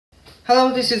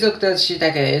Hello, this is Dr.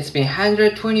 Shiitake. It's been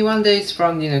 121 days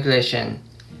from the inoculation.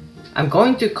 I'm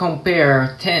going to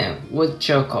compare 10 with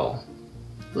charcoal.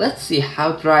 Let's see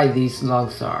how dry these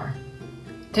logs are.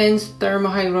 10's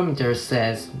thermohygrometer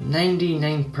says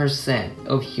 99%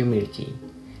 of humidity.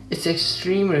 It's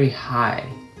extremely high.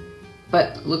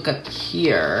 But look at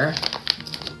here.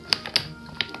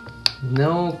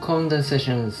 No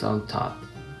condensations on top.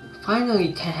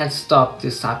 Finally, 10 has stopped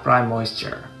to supply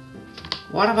moisture.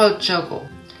 What about charcoal?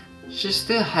 She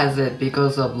still has it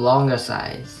because of longer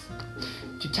size.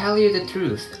 To tell you the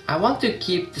truth, I want to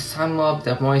keep some of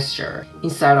the moisture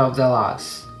inside of the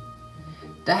logs.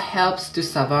 That helps to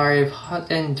survive hot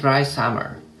and dry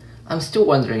summer. I'm still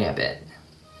wondering a bit.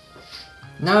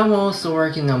 Now I'm also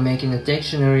working on making a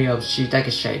dictionary of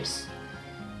shiitake shapes.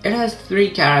 It has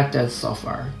 3 characters so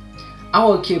far. I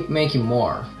will keep making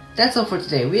more. That's all for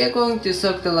today. We are going to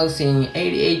soak the logs in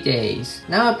 88 days.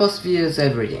 Now I post videos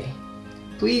every day.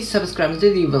 Please subscribe and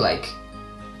leave a like.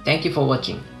 Thank you for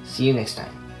watching. See you next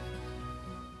time.